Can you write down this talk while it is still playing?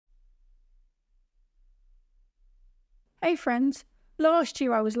Hey friends, last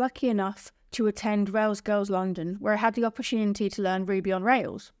year I was lucky enough to attend Rails Girls London, where I had the opportunity to learn Ruby on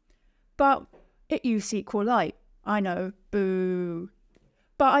Rails. But it used SQLite. I know, boo.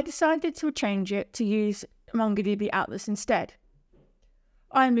 But I decided to change it to use MongoDB Atlas instead.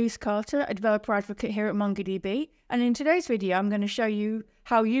 I'm Luce, a developer advocate here at MongoDB, and in today's video I'm going to show you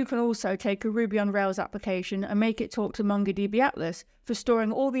how you can also take a Ruby on Rails application and make it talk to MongoDB Atlas for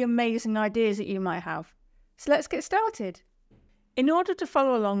storing all the amazing ideas that you might have. So let's get started. In order to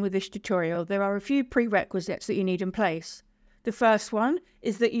follow along with this tutorial, there are a few prerequisites that you need in place. The first one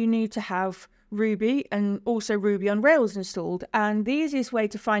is that you need to have Ruby and also Ruby on Rails installed, and the easiest way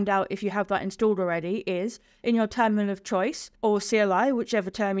to find out if you have that installed already is in your terminal of choice, or CLI,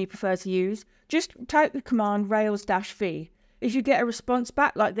 whichever term you prefer to use. Just type the command rails-v. If you get a response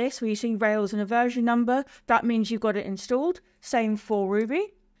back like this where you see Rails and a version number, that means you've got it installed. Same for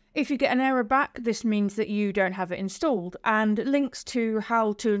Ruby. If you get an error back, this means that you don't have it installed, and links to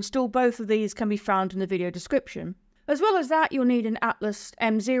how to install both of these can be found in the video description. As well as that, you'll need an Atlas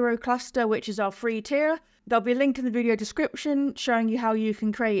M0 cluster, which is our free tier. There'll be a link in the video description showing you how you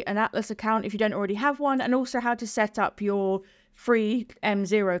can create an Atlas account if you don't already have one, and also how to set up your free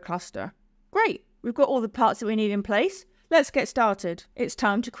M0 cluster. Great, we've got all the parts that we need in place. Let's get started. It's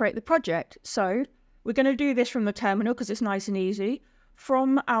time to create the project. So we're going to do this from the terminal because it's nice and easy.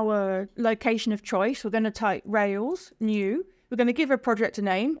 From our location of choice, we're going to type Rails, new. We're going to give a project a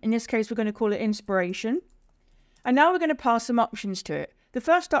name. In this case, we're going to call it Inspiration. And now we're going to pass some options to it. The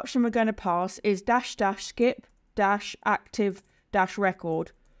first option we're going to pass is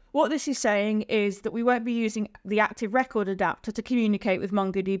 --skip--active--record. What this is saying is that we won't be using the active record adapter to communicate with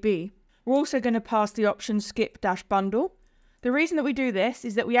MongoDB. We're also going to pass the option skip-bundle. The reason that we do this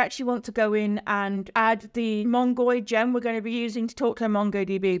is that we actually want to go in and add the Mongoid gem we're going to be using to talk to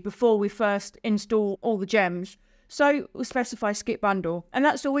MongoDB before we first install all the gems. So we'll specify skip bundle, and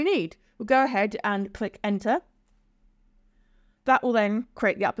that's all we need. We'll go ahead and click enter. That will then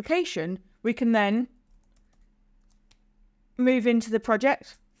create the application. We can then move into the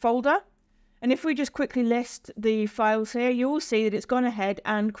project folder. And if we just quickly list the files here, you will see that it's gone ahead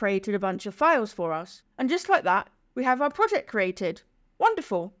and created a bunch of files for us. And just like that, we have our project created.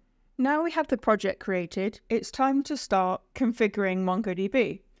 Wonderful. Now we have the project created, it's time to start configuring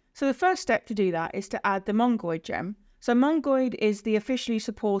MongoDB. So the first step to do that is to add the Mongoid gem. So Mongoid is the officially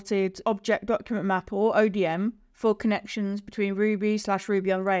supported Object Document Mapper, or ODM, for connections between Ruby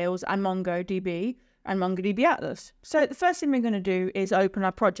on Rails and MongoDB and MongoDB Atlas. So the first thing we're going to do is open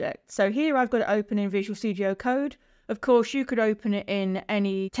our project. So here I've got it open in Visual Studio Code. Of course, you could open it in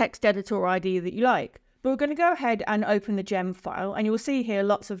any text editor or IDE that you like. But we're going to go ahead and open the gem file, and you'll see here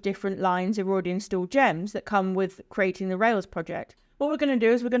lots of different lines of already installed gems that come with creating the Rails project. What we're going to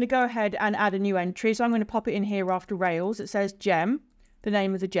do is we're going to go ahead and add a new entry. So I'm going to pop it in here after Rails. It says gem, the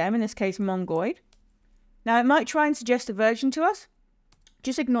name of the gem, in this case Mongoid. Now it might try and suggest a version to us.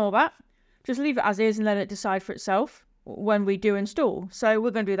 Just ignore that. Just leave it as is and let it decide for itself when we do install. So we're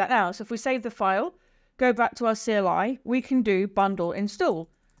going to do that now. So if we save the file, go back to our CLI, we can do bundle install.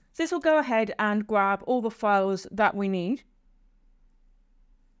 So this will go ahead and grab all the files that we need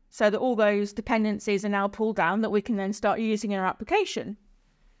so that all those dependencies are now pulled down that we can then start using in our application.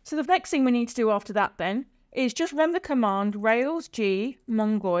 So the next thing we need to do after that then is just run the command rails-g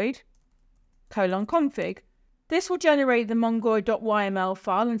mongoid:config. This will generate the mongoid.yml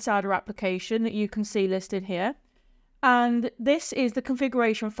file inside our application that you can see listed here. And this is the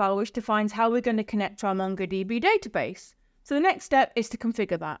configuration file which defines how we're going to connect to our MongoDB database. So the next step is to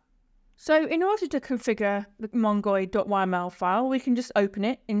configure that. So in order to configure the mongoid.yml file, we can just open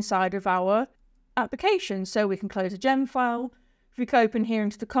it inside of our application. So we can close a gem file. If we open here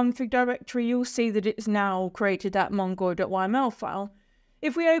into the config directory, you'll see that it's now created that mongoid.yml file.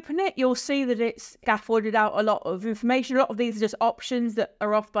 If we open it, you'll see that it's scaffolded out a lot of information. A lot of these are just options that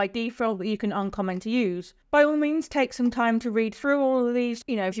are off by default that you can uncomment to use. By all means, take some time to read through all of these,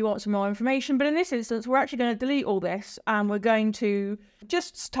 if you want some more information. But in this instance, we're actually going to delete all this and we're going to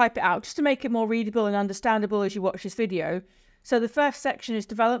just type it out just to make it more readable and understandable as you watch this video. So the first section is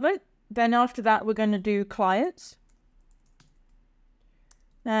development. Then after that, we're going to do clients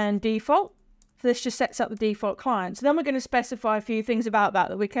and default. So this just sets up the default client. So then we're going to specify a few things about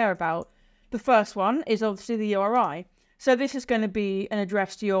that we care about. The first one is obviously the URI. So this is going to be an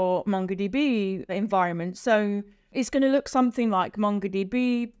address to your MongoDB environment. So it's going to look something like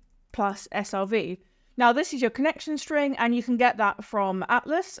MongoDB plus SRV. Now this is your connection string, and you can get that from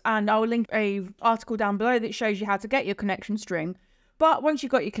Atlas, and I'll link an article down below that shows you how to get your connection string. But once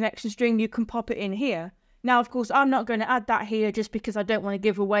you've got your connection string, you can pop it in here. Now, of course, I'm not going to add that here just because I don't want to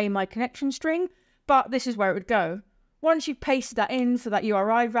give away my connection string, but this is where it would go. Once you've pasted that in for that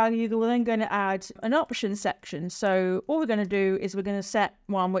URI value, we're then going to add an option section. So all we're going to do is we're going to set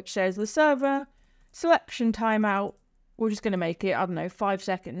one which says the server selection timeout. We're just going to make it, I don't know, 5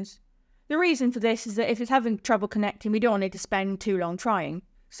 seconds. The reason for this is that if it's having trouble connecting, we don't want it to spend too long trying.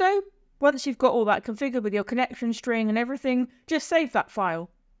 So once you've got all that configured with your connection string and everything, just save that file.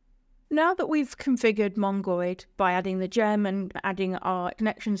 Now that we've configured Mongoid by adding the gem and adding our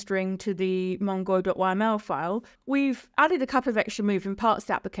connection string to the mongoid.yml file, we've added a couple of extra moving parts to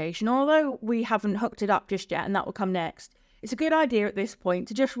the application, although we haven't hooked it up just yet, and that will come next. It's a good idea at this point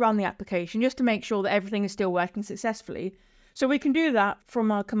to just run the application just to make sure that everything is still working successfully. So we can do that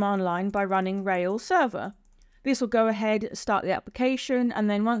from our command line by running Rails server. This will go ahead, start the application, and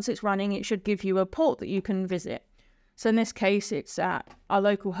then once it's running, it should give you a port that you can visit. So in this case, it's at our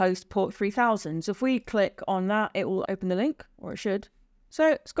local host port 3000. So if we click on that, it will open the link, or it should. So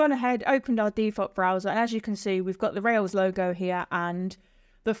it's gone ahead, opened our default browser, and as you can see, we've got the Rails logo here and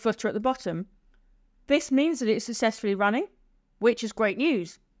the footer at the bottom. This means that it's successfully running, which is great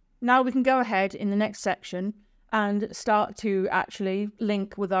news. Now we can go ahead in the next section and start to actually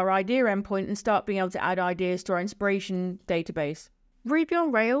link with our idea endpoint and start being able to add ideas to our inspiration database. Ruby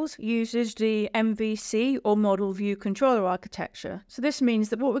on Rails uses the MVC or Model View Controller architecture. So this means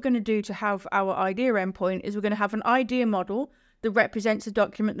that what we're going to do to have our idea endpoint is we're going to have an idea model that represents a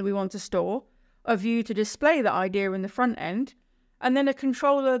document that we want to store, a view to display the idea in the front end, and then a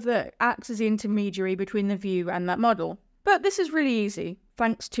controller that acts as the intermediary between the view and that model. But this is really easy,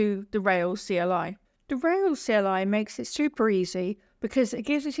 thanks to the Rails CLI. The Rails CLI makes it super easy because it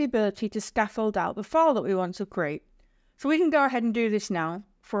gives us the ability to scaffold out the file that we want to create. So we can go ahead and do this now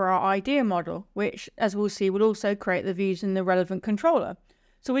for our idea model, which, as we'll see, will also create the views in the relevant controller.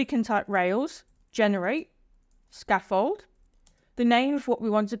 So we can type Rails, generate, scaffold, the name of what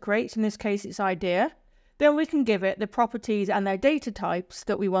we want to create, in this case it's idea. Then we can give it the properties and their data types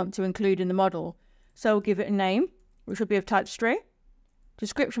that we want to include in the model. So we'll give it a name, which will be of type string.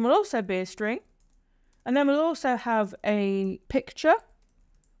 Description will also be a string. And then we'll also have a picture,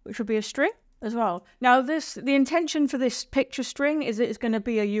 which will be a string as well. Now the intention for this picture string is that it's going to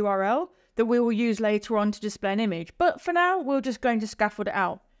be a URL that we will use later on to display an image. But for now, we're just going to scaffold it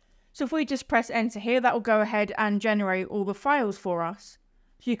out. So if we just press enter here, that will go ahead and generate all the files for us.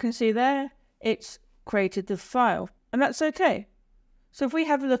 So you can see there, it's created the file, and that's okay. So if we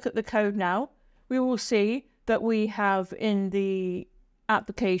have a look at the code now, we will see that we have in the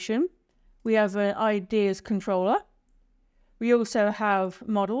application, we have an ideas controller. We also have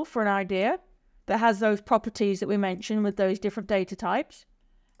model for an idea that has those properties that we mentioned with those different data types.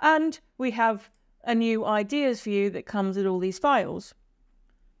 And we have a new ideas view that comes with all these files.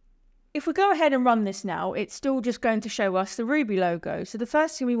 If we go ahead and run this now, it's still just going to show us the Ruby logo. So the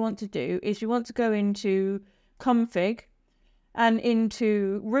first thing we want to do is we want to go into config and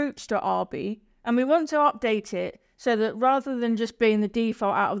into root.rb, and we want to update it so that rather than just being the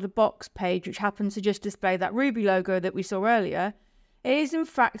default out of the box page, which happens to just display that Ruby logo that we saw earlier, it is in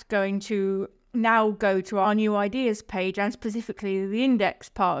fact going to now go to our new ideas page and specifically the index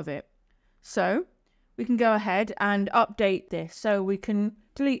part of it. So we can go ahead and update this. So we can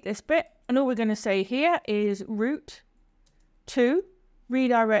delete this bit, and all we're going to say here is root to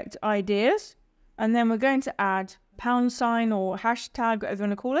redirect ideas, and then we're going to add # or hashtag, whatever you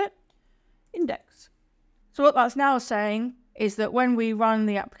want to call it, index. So what that's now saying is that when we run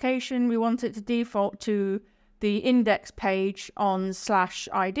the application, we want it to default to the index page on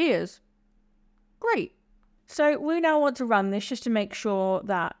 /ideas. Great. So we now want to run this just to make sure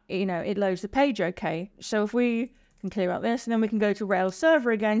that, it loads the page okay. So if we can clear out this, and then we can go to Rails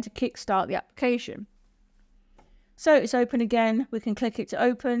server again to kickstart the application. So it's open again. We can click it to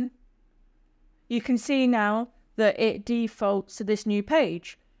open. You can see now that it defaults to this new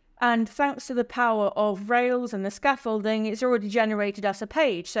page. And thanks to the power of Rails and the scaffolding, it's already generated us a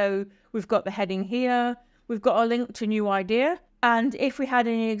page. So we've got the heading here. We've got a link to a new idea. And if we had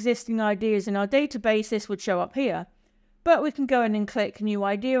any existing ideas in our database, this would show up here. But we can go in and click new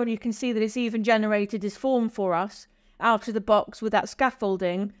idea, and you can see that it's even generated this form for us out of the box with that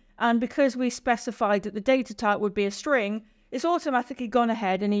scaffolding. And because we specified that the data type would be a string, it's automatically gone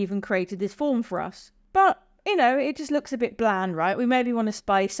ahead and even created this form for us. But, it just looks a bit bland, right? We maybe want to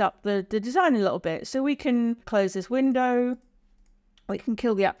spice up the design a little bit. So we can close this window. We can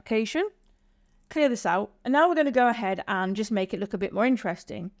kill the application. Clear this out, and now we're going to go ahead and just make it look a bit more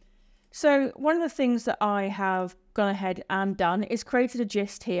interesting. So one of the things that I have gone ahead and done is created a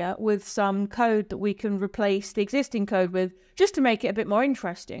gist here with some code that we can replace the existing code with just to make it a bit more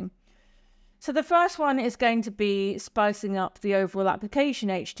interesting. So the first one is going to be spicing up the overall application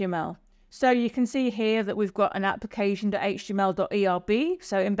HTML. So you can see here that we've got an application.html.erb,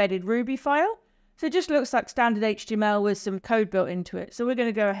 so embedded Ruby file. So it just looks like standard HTML with some code built into it. So we're going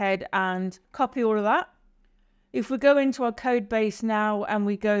to go ahead and copy all of that. If we go into our code base now and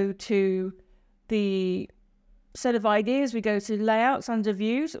we go to the set of ideas, we go to layouts under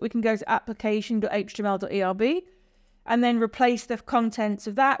views, we can go to application.html.erb and then replace the contents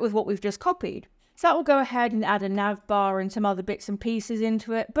of that with what we've just copied. So that will go ahead and add a nav bar and some other bits and pieces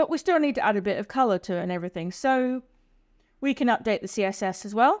into it, but we still need to add a bit of color to it and everything. So we can update the CSS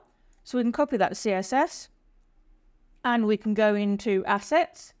as well. So we can copy that CSS and we can go into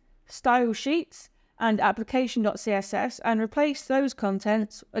assets, style sheets and application.css and replace those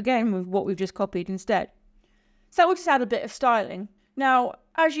contents again with what we've just copied instead. So we'll just add a bit of styling. Now,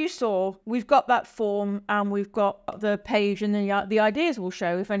 as you saw, we've got that form and we've got the page and the ideas will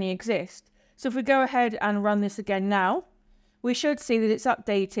show if any exist. So if we go ahead and run this again now, we should see that it's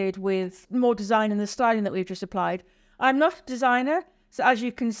updated with more design and the styling that we've just applied. I'm not a designer, so as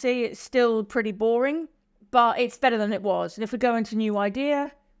you can see, it's still pretty boring, but it's better than it was. And if we go into new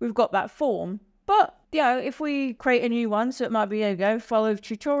idea, we've got that form. But, you know, if we create a new one, so it might be, there you go, follow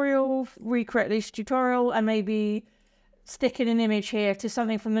tutorial, recreate this tutorial, and maybe stick in an image here to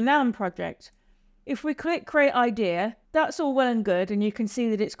something from the noun project. If we click create idea, that's all well and good, and you can see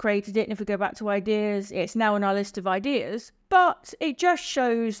that it's created it, and if we go back to ideas, it's now in our list of ideas, but it just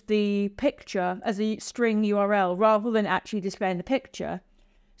shows the picture as a string URL rather than actually displaying the picture.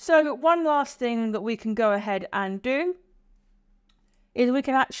 So one last thing that we can go ahead and do is we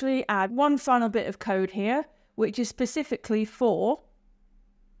can actually add one final bit of code here, which is specifically for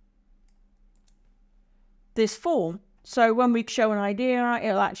this form. So when we show an idea,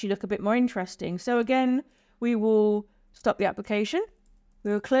 it'll actually look a bit more interesting. So again, we will stop the application.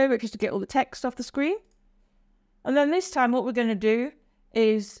 We will clear it just to get all the text off the screen. And then this time what we're going to do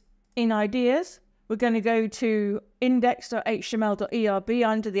is in ideas, we're going to go to index.html.erb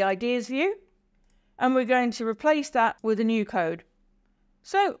under the ideas view. And we're going to replace that with a new code.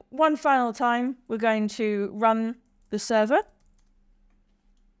 So one final time, we're going to run the server.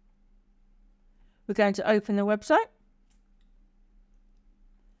 We're going to open the website.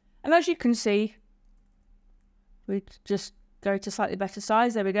 And as you can see, we just go to slightly better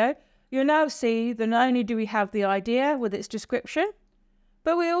size. There we go. You'll now see that not only do we have the idea with its description,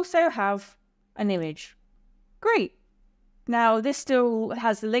 but we also have an image. Great. Now, this still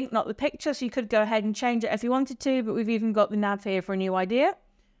has the link, not the picture, so you could go ahead and change it if you wanted to, but we've even got the nav here for a new idea.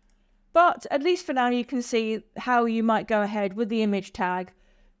 But at least for now, you can see how you might go ahead with the image tag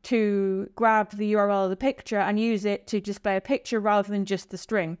to grab the URL of the picture and use it to display a picture rather than just the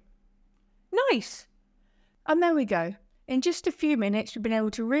string. Nice! And there we go. In just a few minutes, we've been able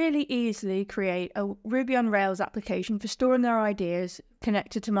to really easily create a Ruby on Rails application for storing our ideas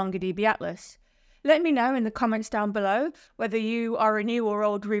connected to MongoDB Atlas. Let me know in the comments down below whether you are a new or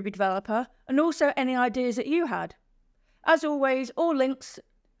old Ruby developer and also any ideas that you had. As always, all links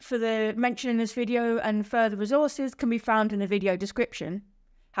for the mention in this video and further resources can be found in the video description.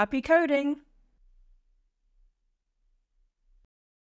 Happy coding!